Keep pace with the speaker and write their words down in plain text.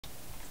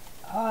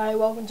Hi,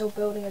 welcome to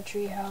building a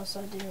treehouse.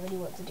 I didn't really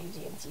want to do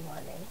TNT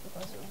mining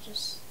because it was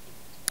just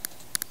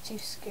too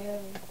scary.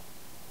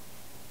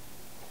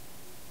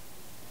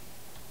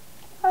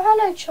 Oh,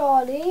 hello,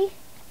 Charlie.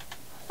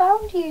 I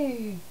found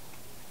you.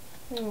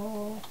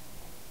 Oh,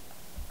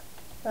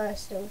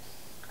 nice, still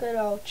good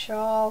old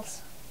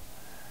Charles.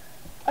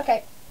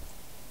 Okay,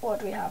 what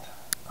do we have?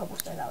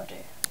 Cobblestone, that would do.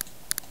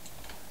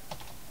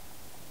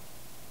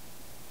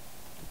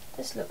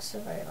 This looks a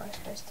very nice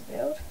place to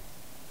build.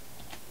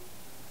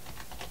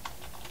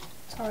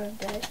 Time of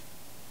day.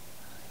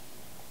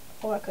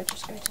 Or I could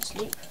just go to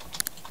sleep.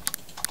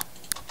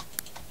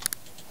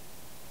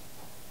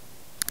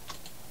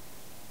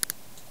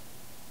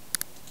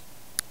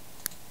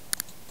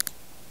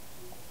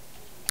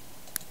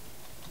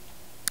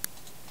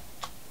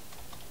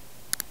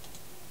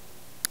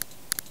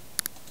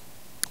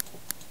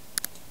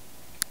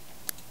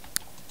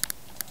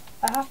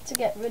 I have to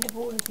get rid of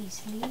all of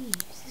these leaves.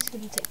 This is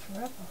going to take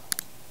forever.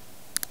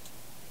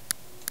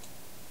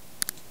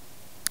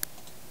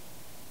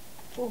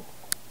 Oh.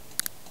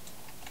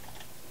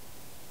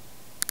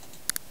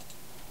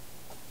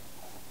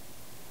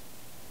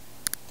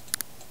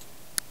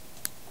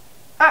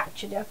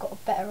 Actually, I've got a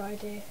better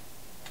idea.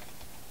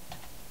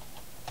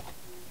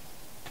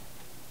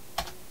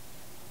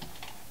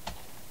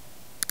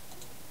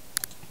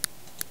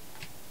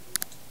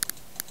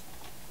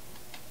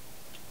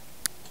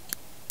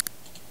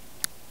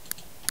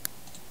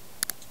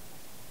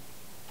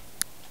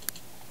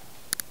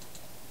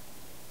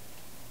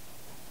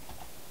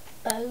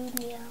 Bone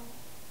meow.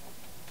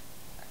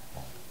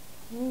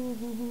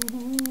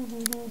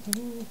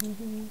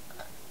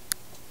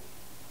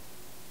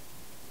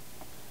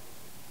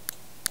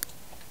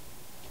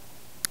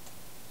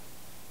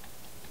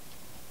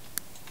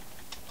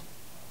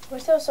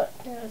 There's also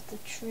the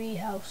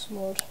treehouse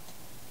mod.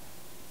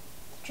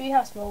 The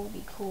treehouse mod would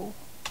be cool.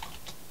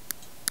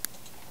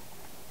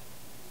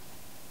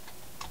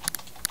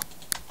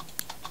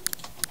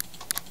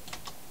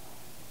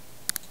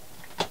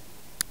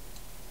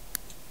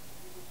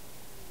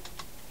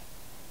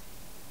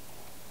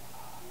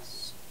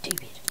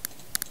 Stupid.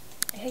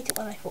 I hate it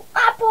when I fall.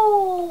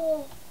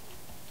 Apple!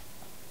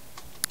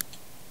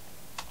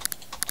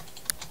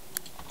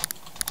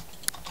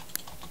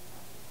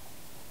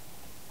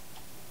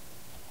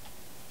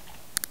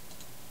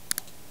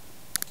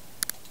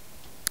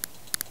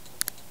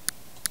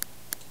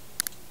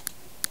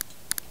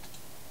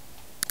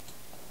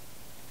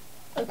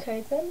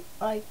 Okay then,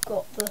 I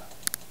got the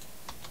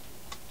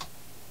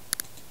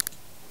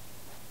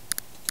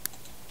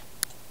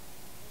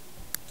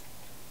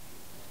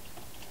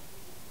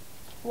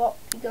what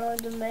we're going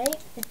to make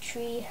the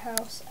tree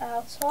house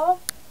out of,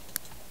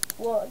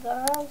 what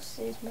the house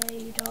is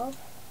made of,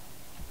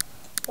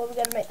 what we're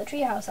going to make the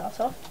tree house out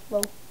of,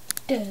 well,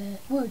 duh,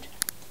 wood.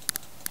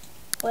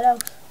 What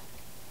else?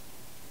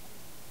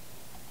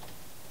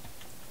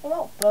 What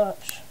about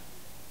birch?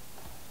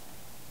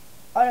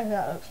 I don't think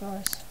that looks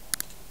nice.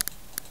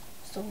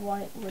 It's the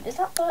white wood. Is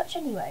that birch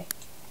anyway?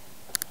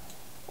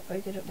 Not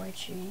very good at my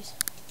trees.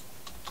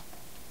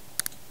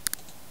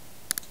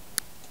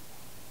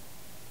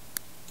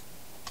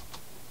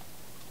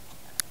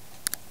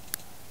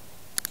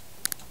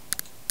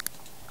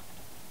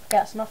 Okay,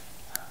 that's enough.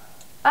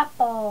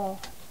 Apple.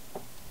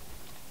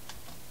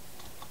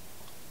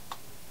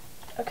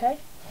 Okay.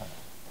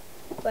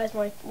 Where's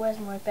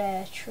my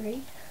bare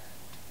tree?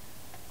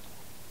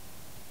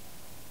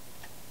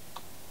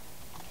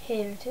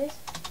 Here it is.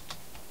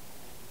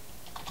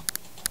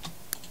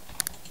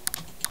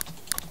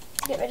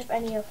 Get rid of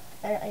any of.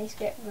 I need to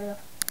get rid of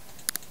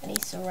any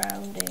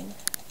surrounding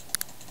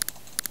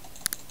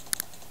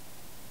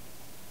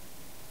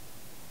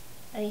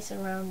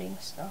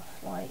stuff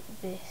like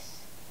this.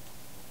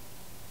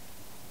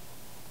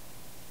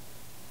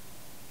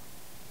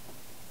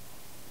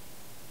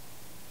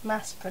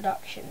 Mass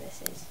production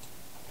this is.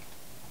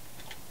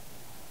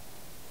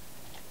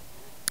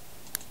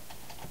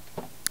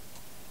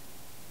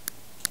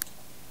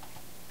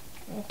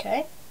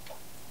 Okay.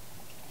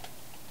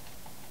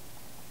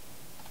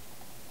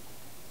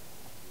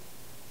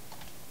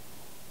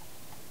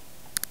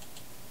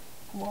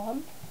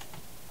 One,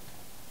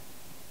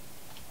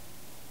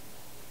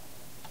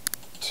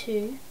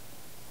 two,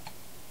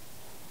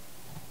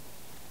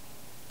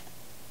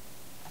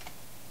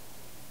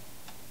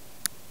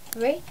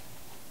 three.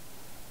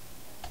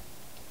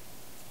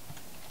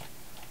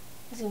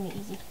 This is gonna be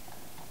easy.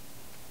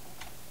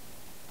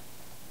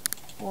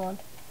 One,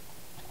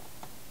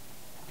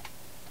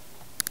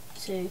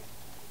 two,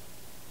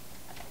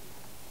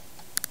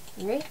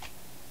 three.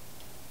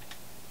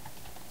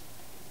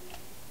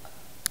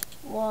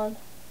 One,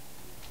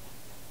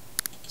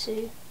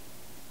 two,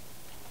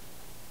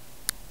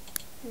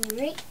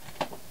 three.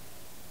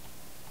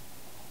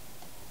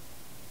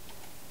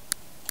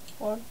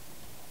 One,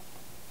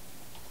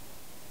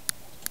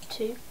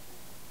 two,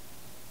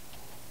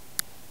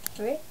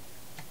 three.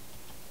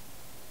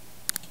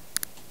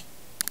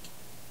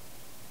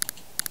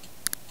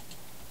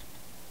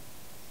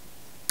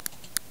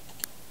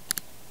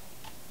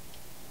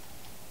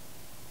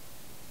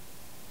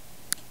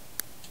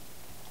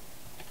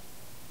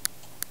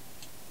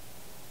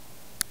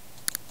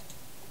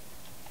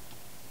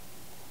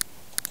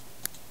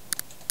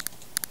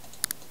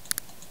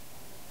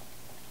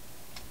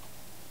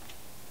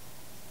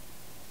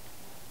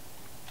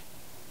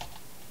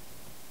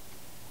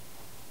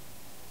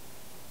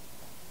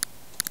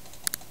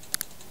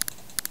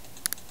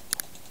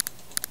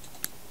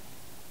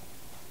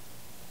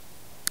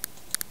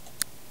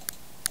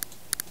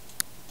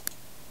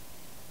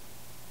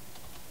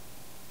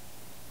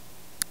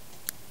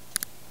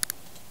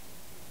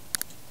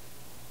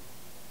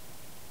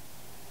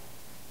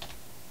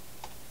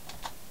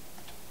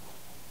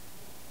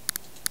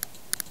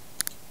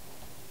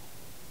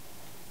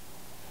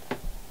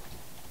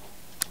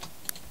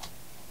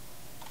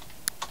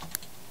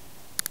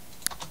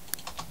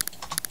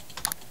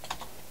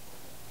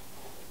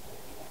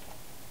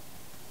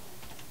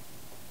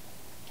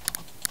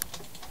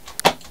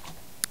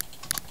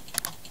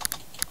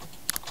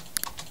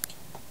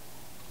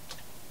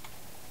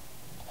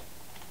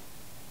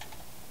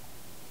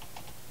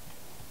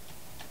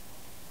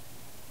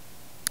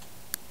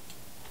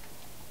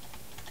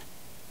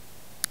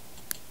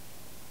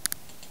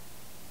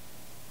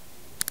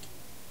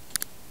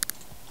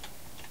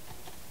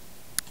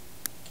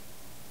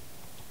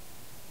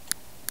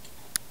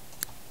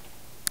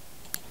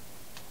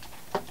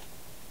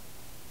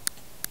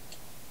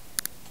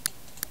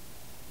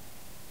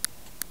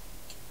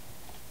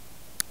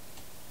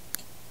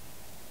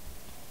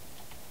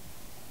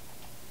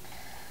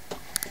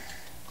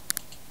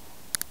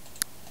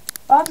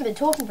 haven't been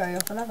talking very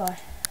often, have I?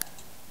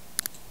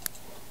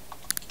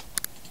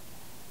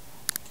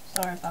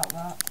 Sorry about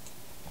that.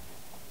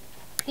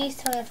 Please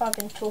tell me if I've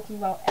been talking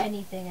about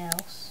anything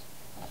else.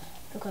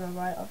 Because I'm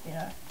right off, you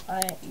know,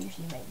 I don't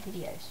usually make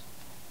videos.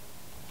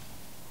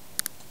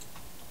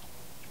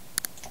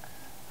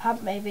 I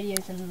haven't made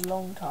videos in a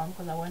long time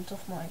because I went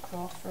off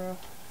Minecraft for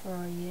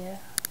a year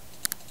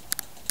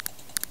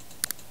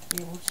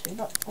or two.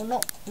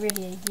 Not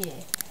really a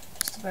year,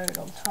 just a very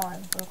long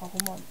time, for a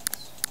couple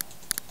months.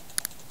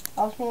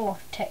 I was more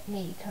off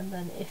technique, and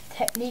then if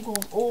technique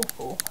was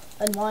awful,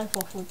 then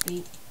Minecraft would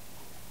be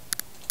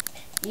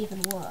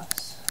even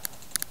worse.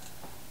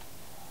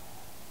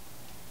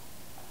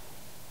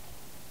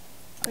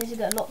 I need to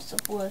get lots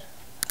of wood.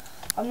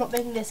 I'm not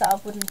making this out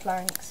of wooden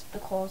planks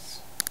because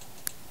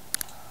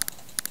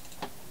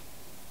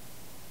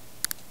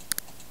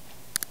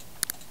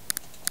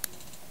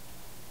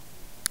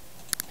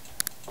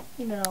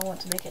you know I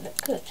want to make it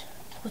look good.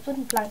 Because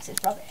wooden planks is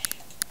rubbish.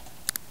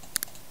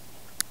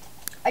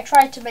 I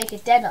tried to make a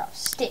den out of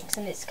sticks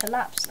and it's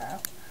collapsed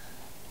now.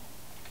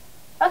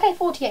 Okay,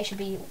 48 should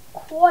be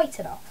quite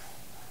enough.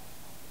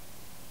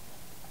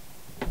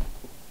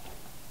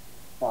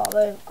 Well,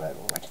 they've grown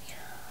already.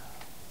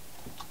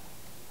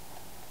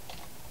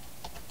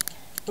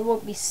 It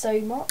won't be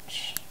so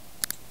much.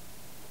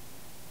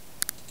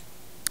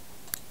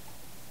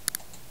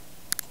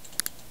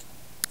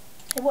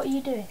 Hey, what are you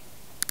doing?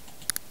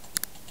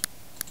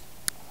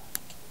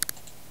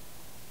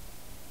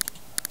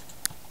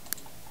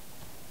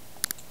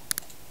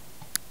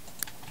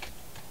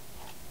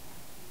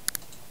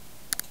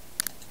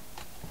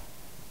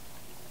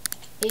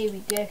 Here we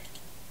go,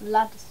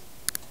 ladders.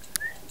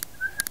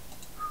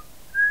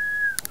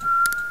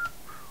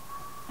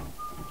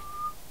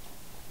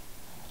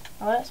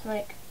 Now let's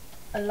make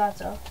a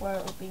ladder where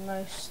it will be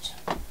most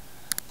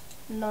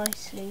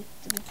nicely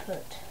to be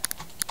put.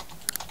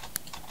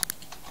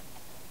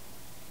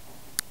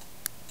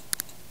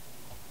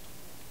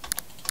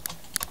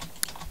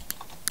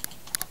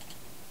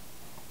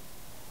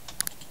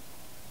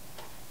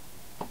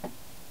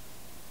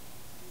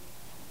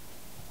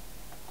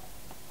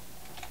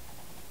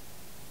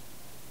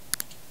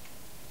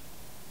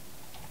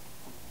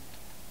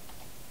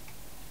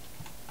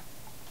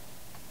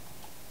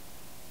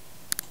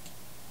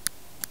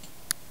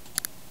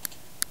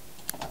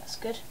 That's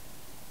good.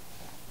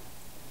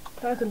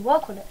 I can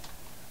work on it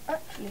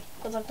actually,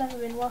 because I've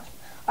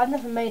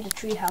never made a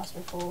treehouse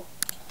before.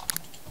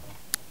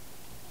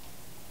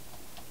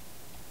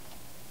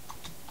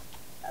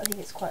 I think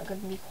it's quite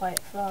going to be quite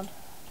fun.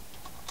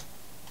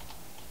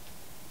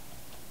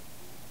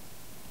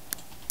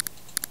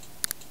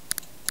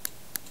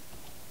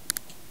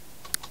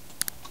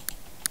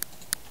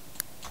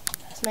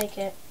 Let's make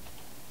it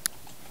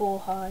 4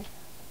 high.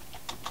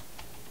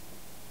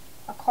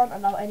 I can't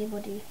allow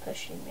anybody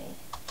pushing me.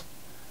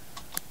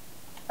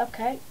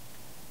 Okay,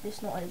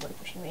 there's not anybody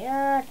pushing me.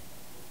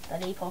 The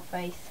leap of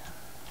faith.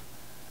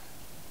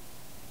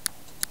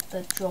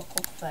 The drop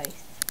of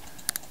faith.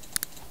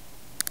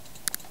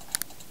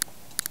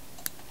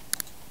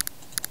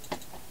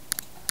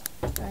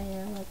 I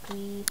am a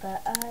creeper,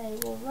 I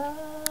will run.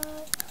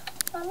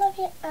 I love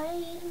your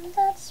items,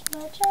 that's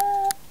my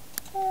job.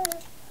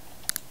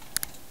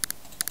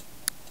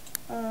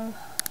 Yeah.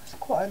 It's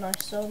quite a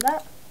nice song,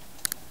 that.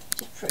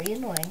 It's pretty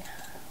annoying.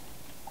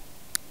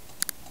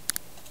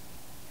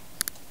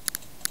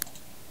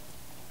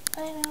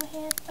 I now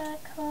head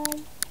back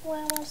home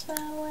where I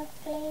smile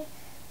with glee.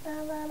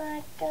 Now that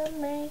I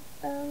can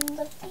make them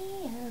the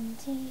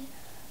TNT.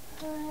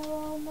 I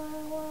roll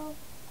my world,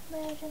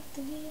 measure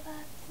 3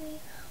 by 3.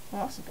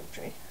 Well, that's a big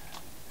tree.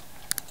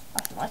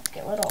 That's nice to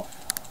get rid of.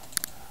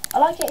 I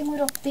like getting rid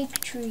of big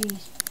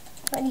trees.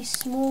 Not any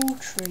small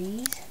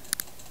trees.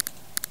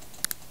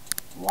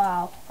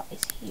 Wow, that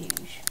is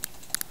huge.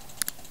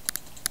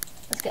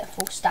 Let's get a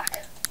full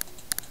stack.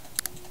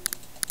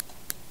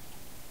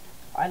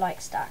 I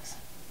like stacks.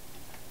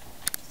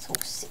 It's all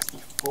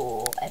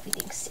 64,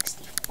 everything's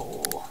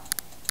 64.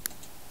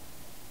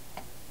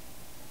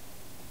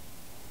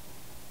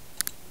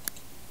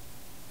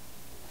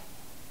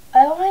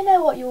 Oh, I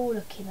know what you're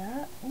looking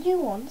at. You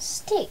want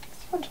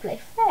sticks. You want to play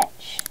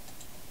fetch.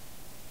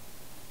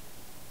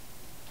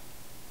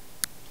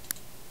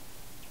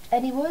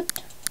 Any wood?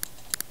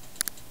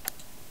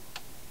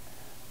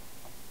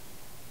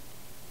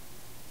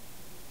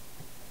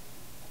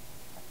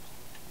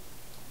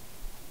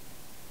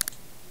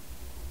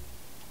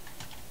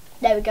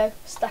 There we go,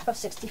 stack of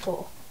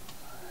 64.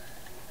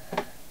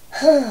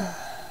 I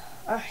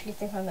actually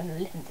think I'm going to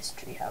live in this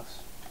treehouse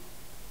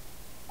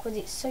because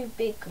it's so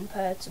big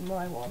compared to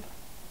my one.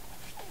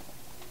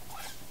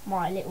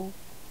 My little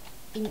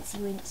incy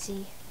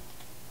wincy.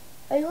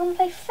 Oh, you want to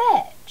play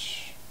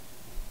fetch?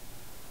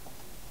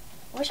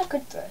 I wish I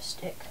could throw a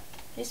stick.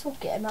 This will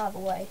get him out of the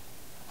way.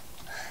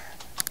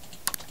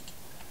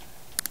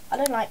 I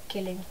don't like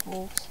killing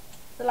wolves.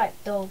 They're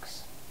like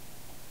dogs.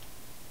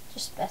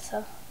 Just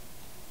better.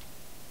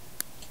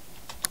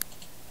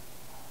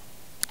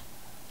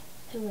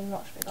 It will be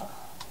much bigger.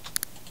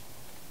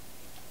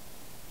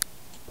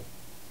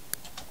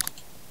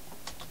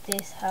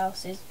 This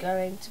house is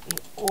going to be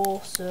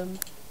awesome.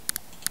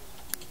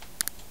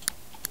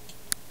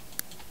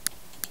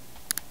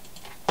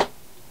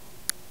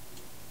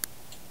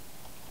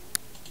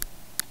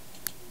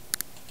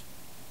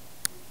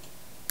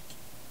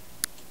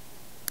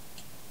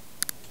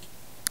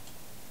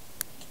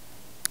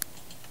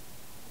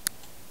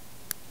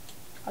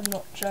 I'm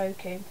not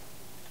joking.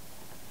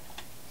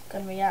 It's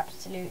going to be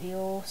absolutely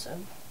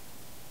awesome.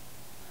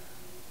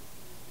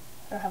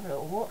 I have a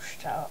little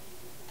watchtower.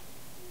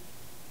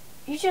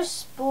 You just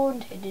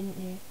spawned here, didn't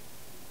you?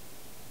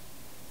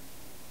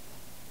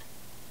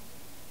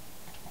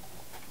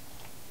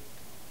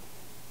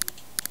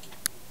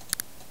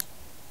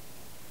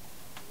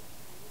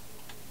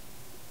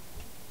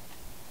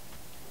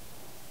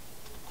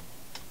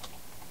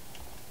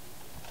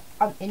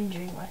 I'm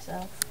injuring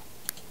myself.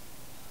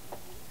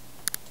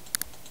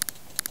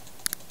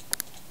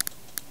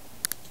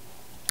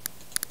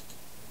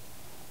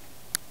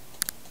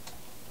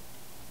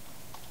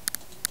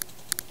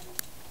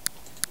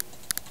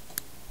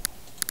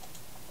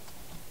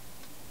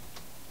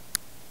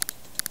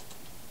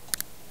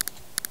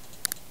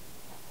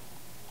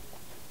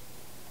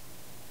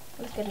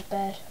 Let's go to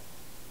bed.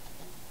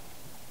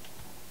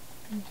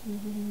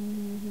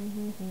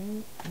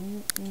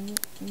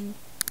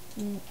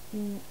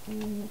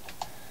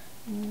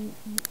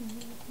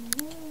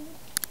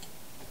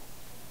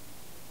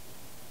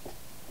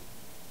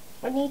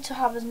 I need to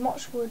have as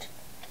much wood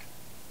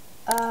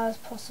as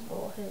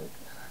possible. Here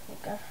we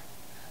go.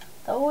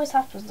 That always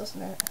happens,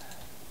 doesn't it?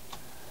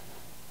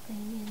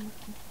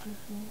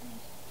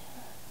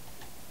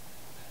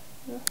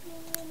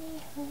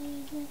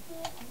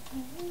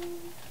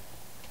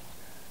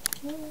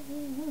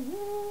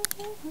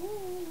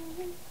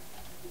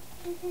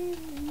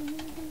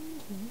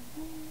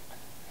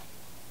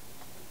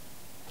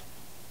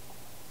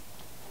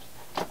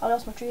 I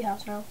lost my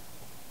treehouse now.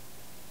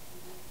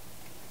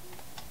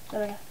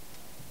 There we go.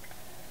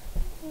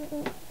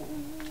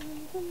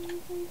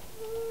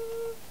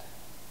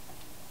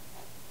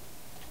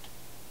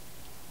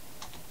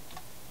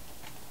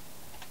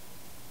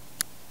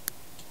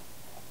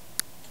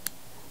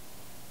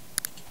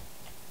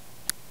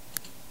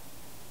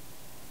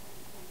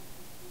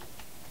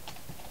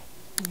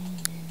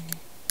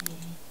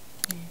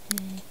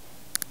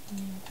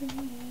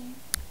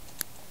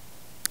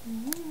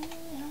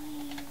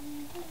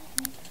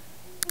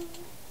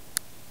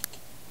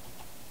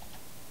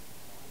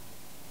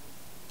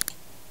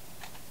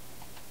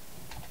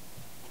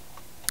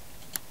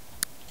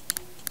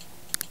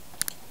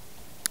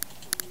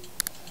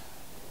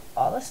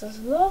 Oh, this is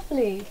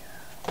lovely.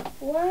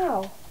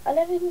 Wow. I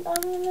never even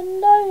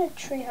known a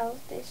treehouse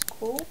this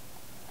cool.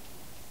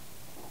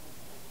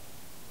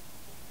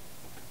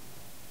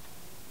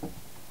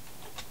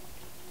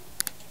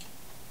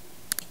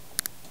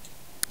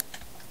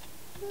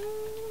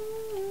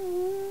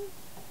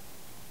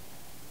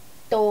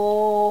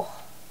 Door.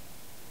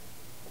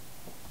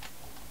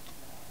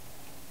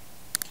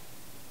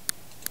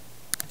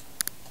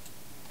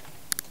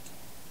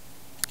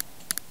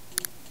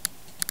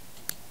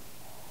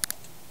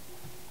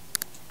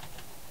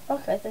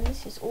 Okay, then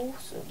this is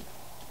awesome.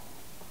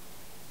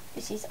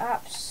 This is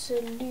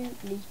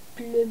absolutely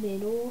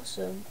blooming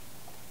awesome.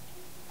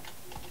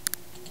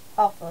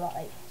 I feel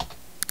like.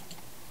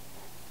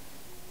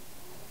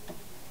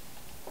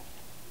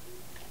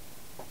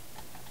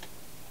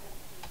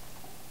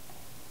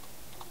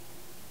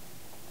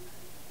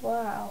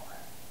 Wow.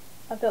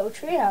 I built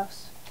a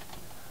treehouse.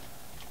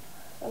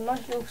 A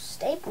nice little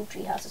stable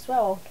treehouse as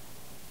well.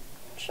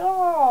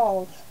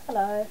 Charles.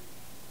 Hello.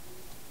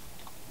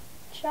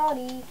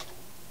 Charlie.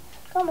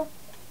 Come on.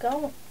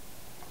 Come on.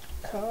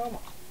 Come on.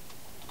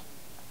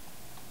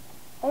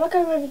 I'm not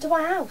going over to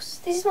my house.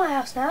 This is my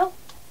house now.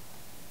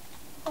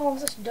 Oh, I'm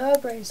such a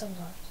dirt brain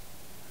sometimes.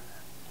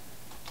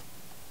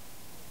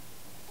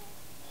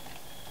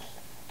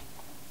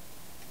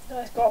 So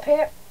let's go up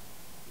here.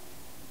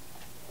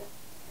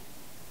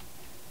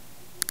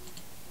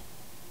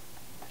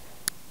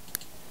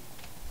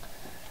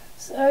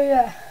 So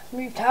yeah,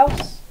 moved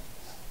house.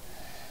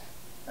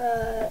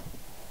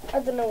 I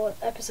don't know what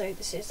episode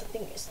this is. I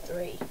think it's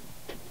 3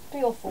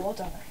 or 4. I don't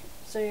know.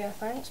 So yeah,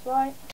 thanks. Bye.